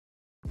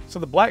So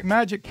the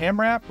Blackmagic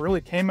camera app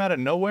really came out of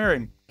nowhere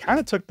and kind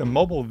of took the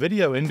mobile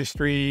video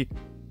industry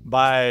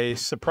by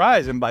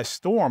surprise and by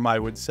storm, I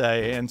would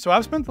say. And so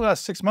I've spent the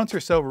last 6 months or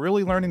so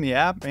really learning the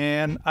app,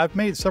 and I've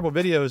made several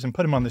videos and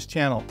put them on this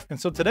channel.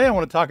 And so today I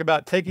want to talk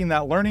about taking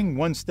that learning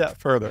one step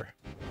further.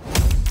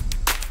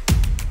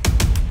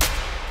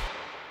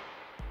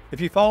 If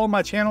you follow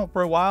my channel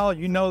for a while,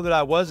 you know that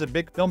I was a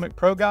big Filmic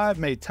Pro guy. I've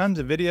made tons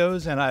of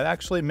videos, and I've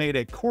actually made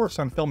a course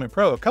on Filmic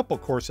Pro, a couple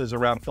courses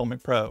around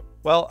Filmic Pro.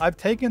 Well, I've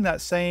taken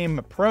that same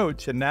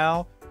approach and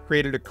now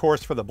created a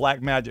course for the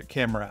Blackmagic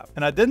camera app.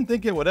 And I didn't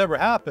think it would ever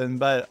happen,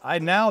 but I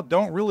now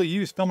don't really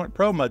use Filmic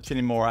Pro much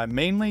anymore. I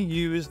mainly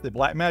use the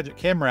Blackmagic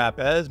camera app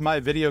as my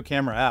video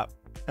camera app.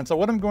 And so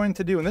what I'm going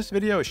to do in this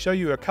video is show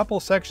you a couple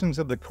sections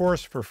of the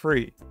course for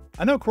free.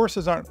 I know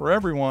courses aren't for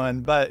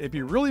everyone, but if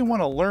you really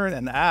want to learn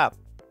an app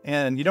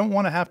and you don't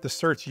want to have to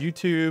search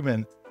YouTube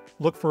and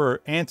look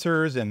for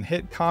answers and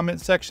hit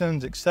comment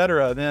sections,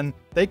 etc., then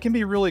they can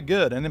be really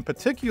good. And in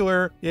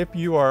particular, if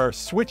you are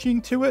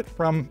switching to it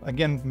from,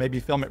 again,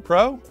 maybe Filmic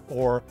Pro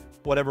or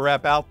whatever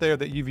app out there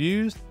that you've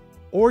used,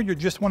 or you're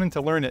just wanting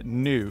to learn it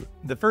new.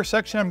 The first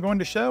section I'm going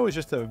to show is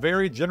just a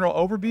very general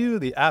overview of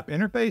the app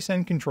interface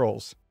and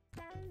controls.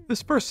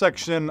 This first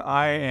section,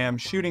 I am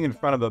shooting in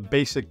front of a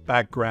basic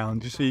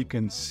background just so you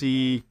can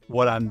see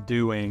what I'm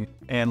doing.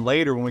 And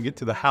later when we get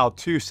to the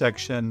how-to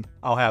section,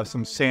 I'll have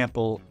some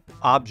sample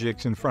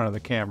objects in front of the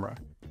camera.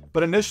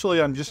 But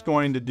initially, I'm just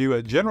going to do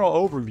a general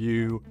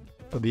overview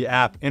of the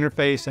app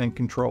interface and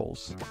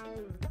controls.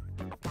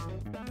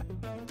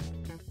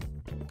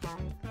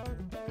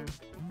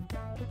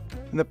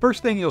 And the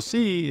first thing you'll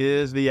see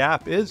is the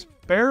app is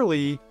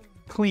fairly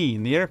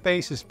clean. The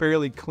interface is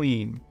fairly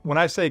clean. When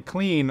I say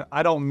clean,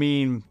 I don't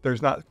mean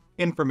there's not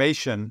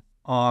information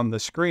on the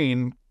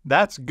screen.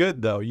 That's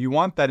good though. You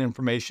want that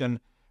information,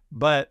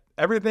 but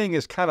everything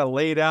is kind of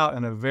laid out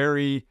in a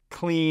very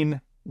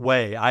clean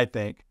way, I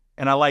think.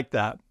 And I like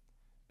that,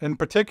 in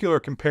particular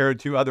compared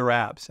to other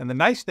apps. And the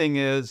nice thing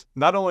is,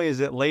 not only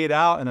is it laid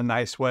out in a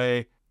nice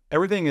way,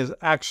 everything is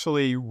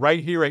actually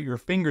right here at your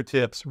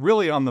fingertips,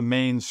 really on the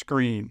main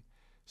screen.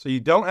 So you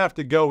don't have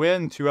to go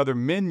into other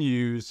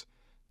menus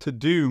to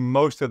do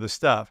most of the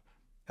stuff.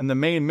 And the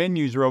main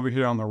menus are over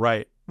here on the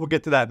right. We'll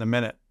get to that in a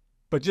minute.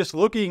 But just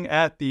looking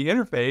at the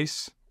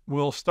interface,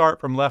 we'll start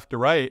from left to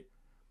right.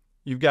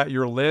 You've got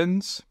your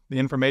lens, the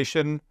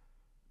information.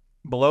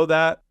 Below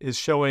that is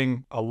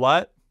showing a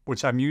LUT,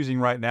 which I'm using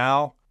right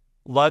now.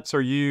 LUTs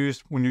are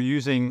used when you're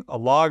using a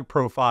log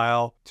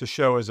profile to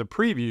show as a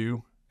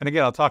preview. And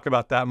again, I'll talk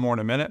about that more in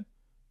a minute.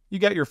 You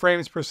got your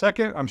frames per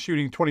second. I'm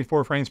shooting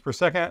 24 frames per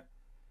second.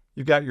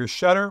 You've got your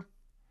shutter.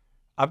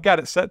 I've got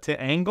it set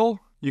to angle.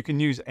 You can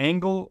use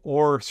angle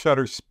or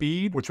shutter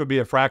speed, which would be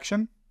a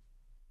fraction.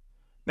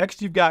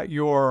 Next, you've got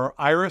your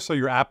iris or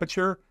your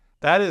aperture.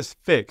 That is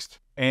fixed.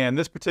 And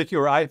this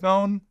particular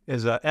iPhone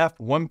is a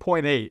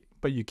f1.8,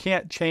 but you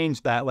can't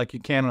change that like you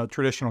can on a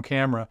traditional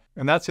camera.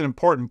 And that's an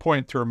important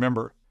point to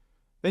remember.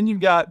 Then you've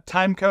got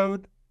time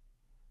code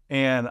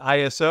and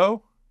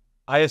ISO.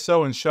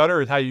 ISO and shutter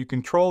is how you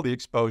control the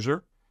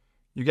exposure.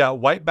 You got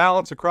white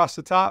balance across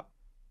the top.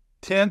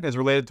 Tint is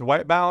related to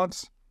white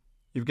balance.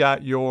 You've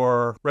got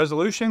your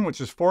resolution,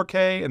 which is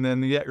 4K, and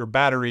then you got your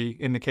battery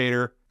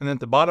indicator. And then at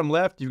the bottom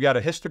left, you've got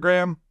a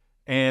histogram,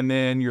 and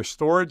then your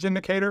storage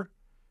indicator,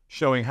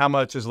 showing how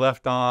much is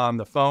left on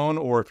the phone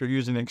or if you're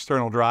using an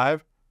external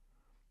drive.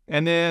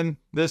 And then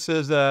this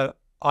is an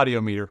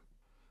audio meter.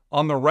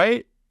 On the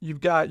right,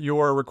 you've got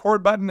your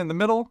record button in the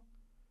middle,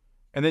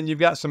 and then you've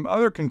got some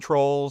other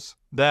controls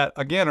that,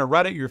 again, are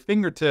right at your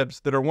fingertips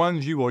that are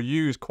ones you will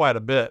use quite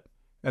a bit.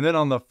 And then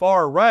on the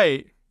far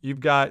right, you've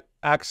got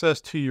access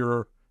to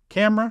your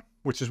camera,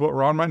 which is what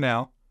we're on right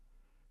now,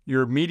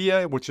 your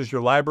media, which is your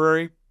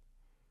library,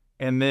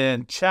 and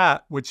then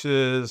chat, which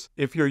is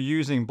if you're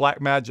using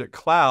Blackmagic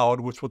Cloud,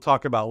 which we'll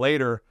talk about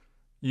later,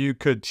 you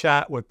could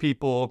chat with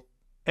people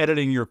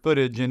editing your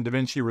footage in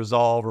DaVinci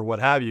Resolve or what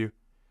have you.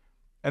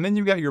 And then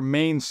you've got your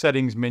main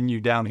settings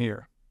menu down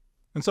here.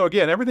 And so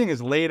again, everything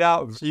is laid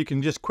out so you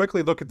can just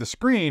quickly look at the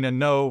screen and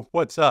know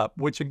what's up,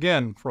 which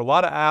again, for a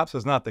lot of apps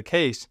is not the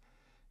case.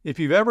 If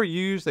you've ever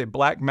used a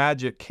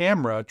Blackmagic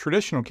camera,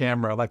 traditional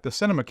camera, like the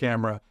cinema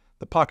camera,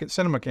 the pocket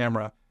cinema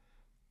camera,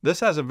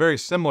 this has a very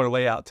similar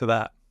layout to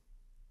that.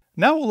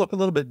 Now we'll look a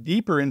little bit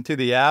deeper into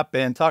the app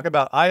and talk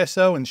about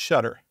ISO and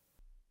shutter.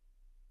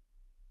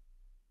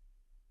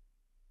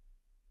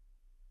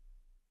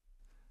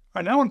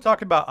 All right, now I want to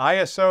talk about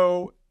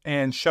ISO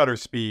and shutter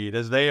speed,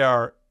 as they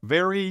are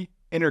very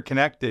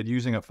interconnected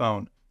using a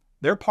phone.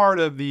 They're part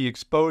of the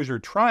exposure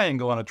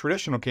triangle on a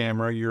traditional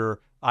camera, your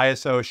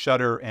ISO,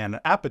 shutter, and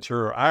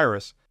aperture or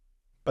iris.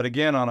 But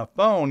again, on a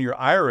phone, your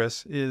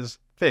iris is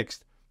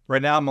fixed.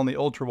 Right now I'm on the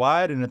ultra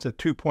wide and it's a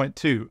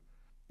 2.2.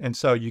 And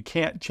so you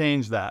can't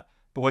change that.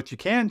 But what you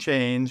can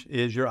change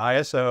is your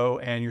ISO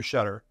and your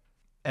shutter.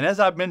 And as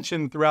I've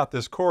mentioned throughout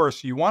this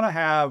course, you want to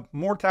have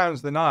more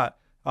times than not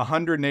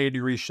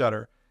 180-degree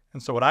shutter.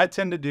 And so what I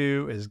tend to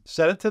do is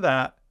set it to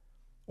that,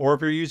 Or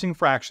if you're using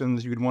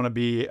fractions, you'd want to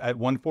be at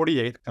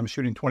 1/48. I'm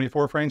shooting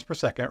 24 frames per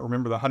second.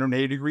 Remember the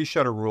 180-degree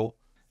shutter rule.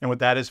 And what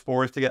that is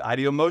for is to get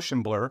ideal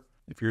motion blur.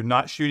 If you're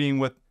not shooting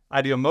with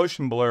ideal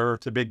motion blur,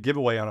 it's a big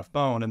giveaway on a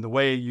phone. And the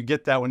way you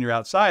get that when you're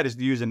outside is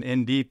to use an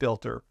ND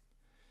filter.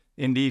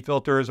 ND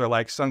filters are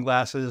like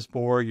sunglasses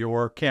for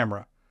your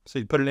camera. So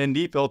you put an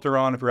ND filter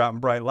on if you're out in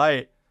bright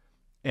light,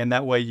 and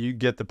that way you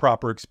get the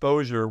proper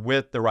exposure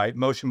with the right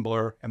motion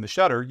blur and the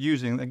shutter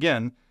using,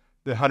 again,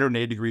 the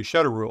 180-degree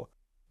shutter rule.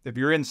 If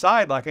you're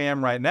inside like I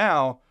am right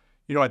now,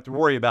 you don't have to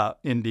worry about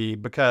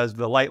ND because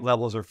the light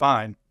levels are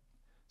fine.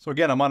 So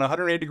again, I'm on a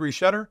 180-degree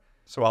shutter,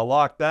 so I'll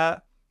lock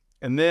that.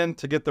 And then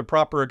to get the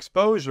proper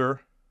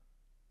exposure,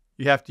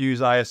 you have to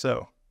use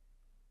ISO.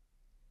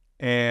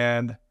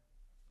 And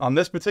on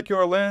this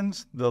particular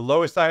lens, the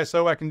lowest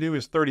ISO I can do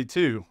is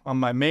 32. On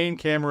my main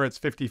camera, it's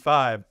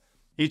 55.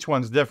 Each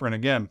one's different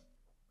again.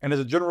 And as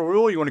a general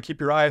rule, you want to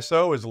keep your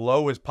ISO as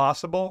low as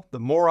possible.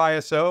 The more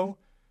ISO,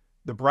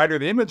 the brighter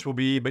the image will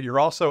be, but you're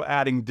also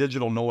adding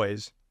digital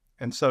noise.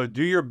 And so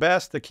do your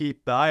best to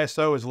keep the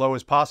ISO as low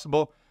as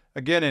possible.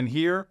 Again, in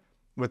here,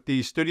 with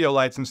these studio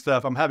lights and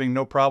stuff, I'm having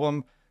no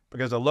problem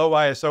because a low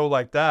ISO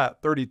like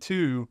that,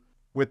 32,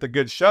 with a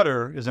good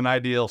shutter is an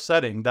ideal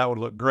setting. That would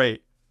look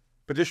great.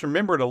 But just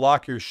remember to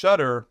lock your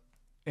shutter,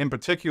 in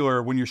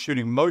particular when you're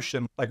shooting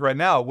motion. Like right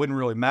now, it wouldn't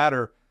really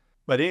matter,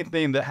 but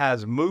anything that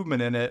has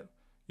movement in it,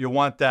 you'll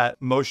want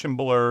that motion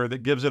blur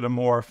that gives it a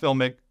more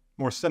filmic,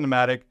 more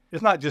cinematic.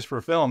 It's not just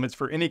for film, it's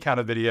for any kind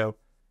of video.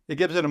 It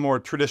gives it a more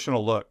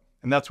traditional look,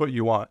 and that's what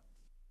you want.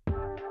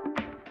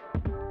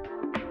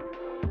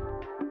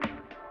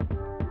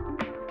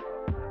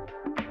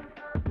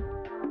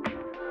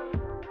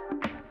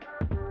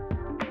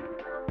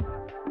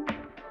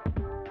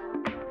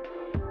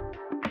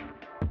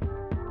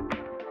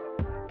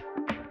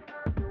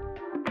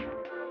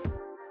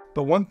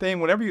 But one thing,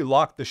 whenever you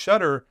lock the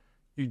shutter,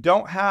 you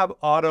don't have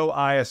auto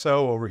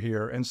ISO over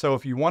here. And so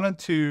if you wanted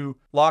to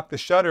lock the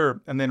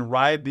shutter and then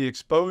ride the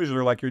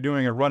exposure like you're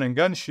doing a run and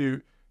gun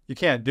shoot, you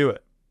can't do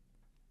it.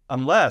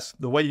 Unless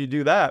the way you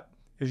do that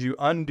is you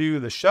undo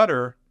the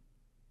shutter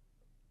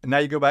and now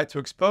you go back to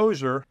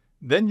exposure,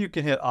 then you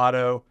can hit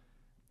auto,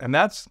 and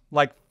that's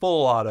like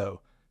full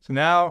auto. So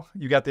now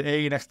you got the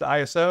A next to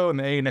ISO and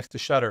the A next to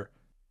shutter.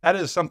 That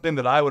is something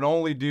that I would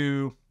only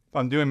do if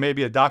I'm doing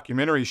maybe a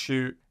documentary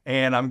shoot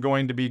and I'm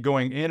going to be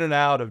going in and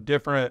out of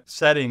different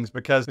settings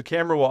because the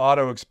camera will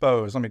auto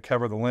expose. Let me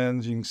cover the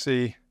lens. You can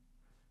see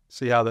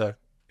how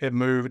it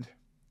moved.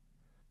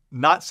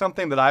 Not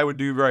something that I would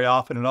do very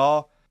often at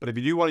all, but if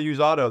you do want to use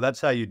auto,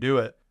 that's how you do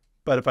it.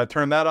 But if I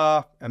turn that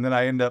off and then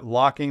I end up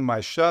locking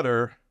my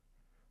shutter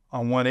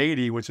on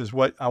 180, which is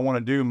what I want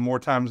to do more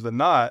times than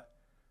not,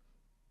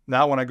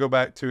 now when I go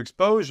back to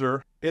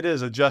exposure, it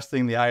is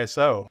adjusting the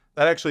ISO.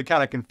 That actually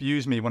kind of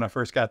confused me when I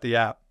first got the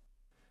app.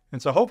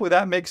 And so hopefully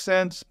that makes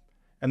sense.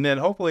 And then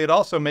hopefully it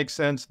also makes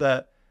sense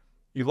that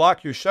you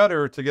lock your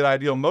shutter to get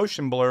ideal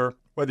motion blur,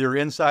 whether you're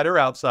inside or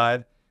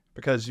outside,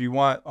 because you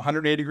want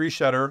 180-degree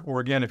shutter, or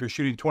again, if you're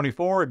shooting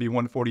 24, it'd be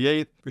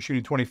 1/48. If you're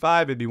shooting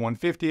 25, it'd be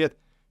 1/50th.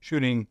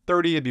 Shooting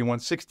 30, it'd be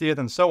 1/60th,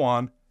 and so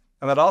on.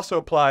 And that also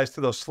applies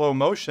to those slow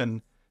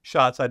motion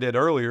shots I did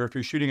earlier. If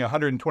you're shooting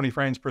 120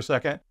 frames per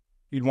second,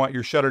 you'd want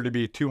your shutter to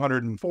be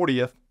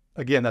 240th.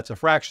 Again, that's a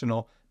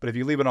fractional, but if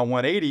you leave it on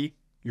 180,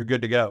 you're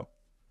good to go.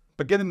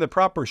 But getting the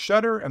proper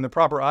shutter and the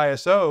proper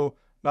ISO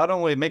not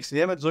only makes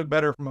the image look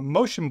better from a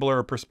motion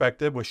blur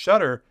perspective with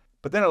shutter,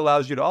 but then it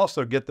allows you to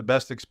also get the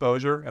best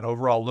exposure and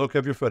overall look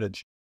of your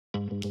footage.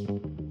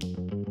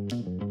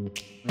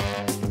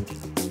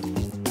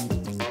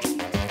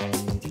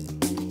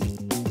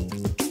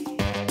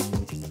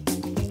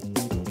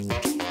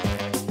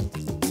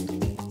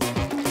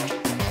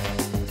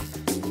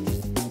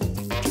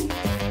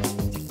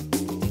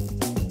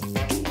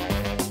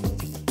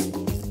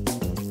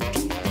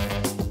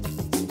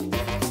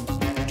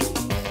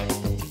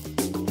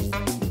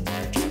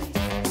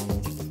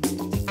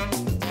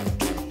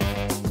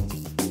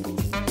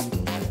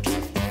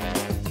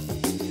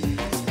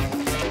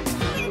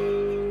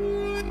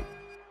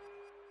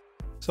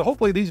 So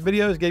hopefully these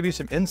videos gave you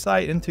some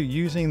insight into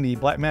using the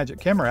Blackmagic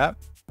camera app,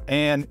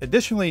 and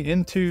additionally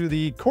into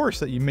the course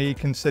that you may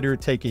consider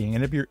taking.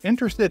 And if you're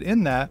interested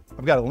in that,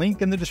 I've got a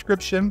link in the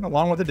description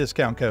along with a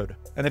discount code.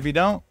 And if you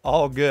don't,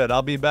 all good.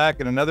 I'll be back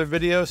in another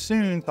video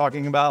soon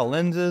talking about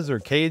lenses or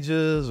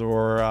cages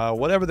or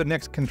whatever the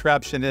next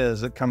contraption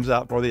is that comes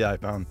out for the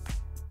iPhone.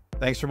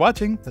 Thanks for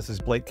watching. This is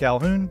Blake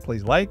Calhoun.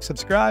 Please like,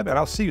 subscribe, and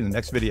I'll see you in the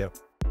next video.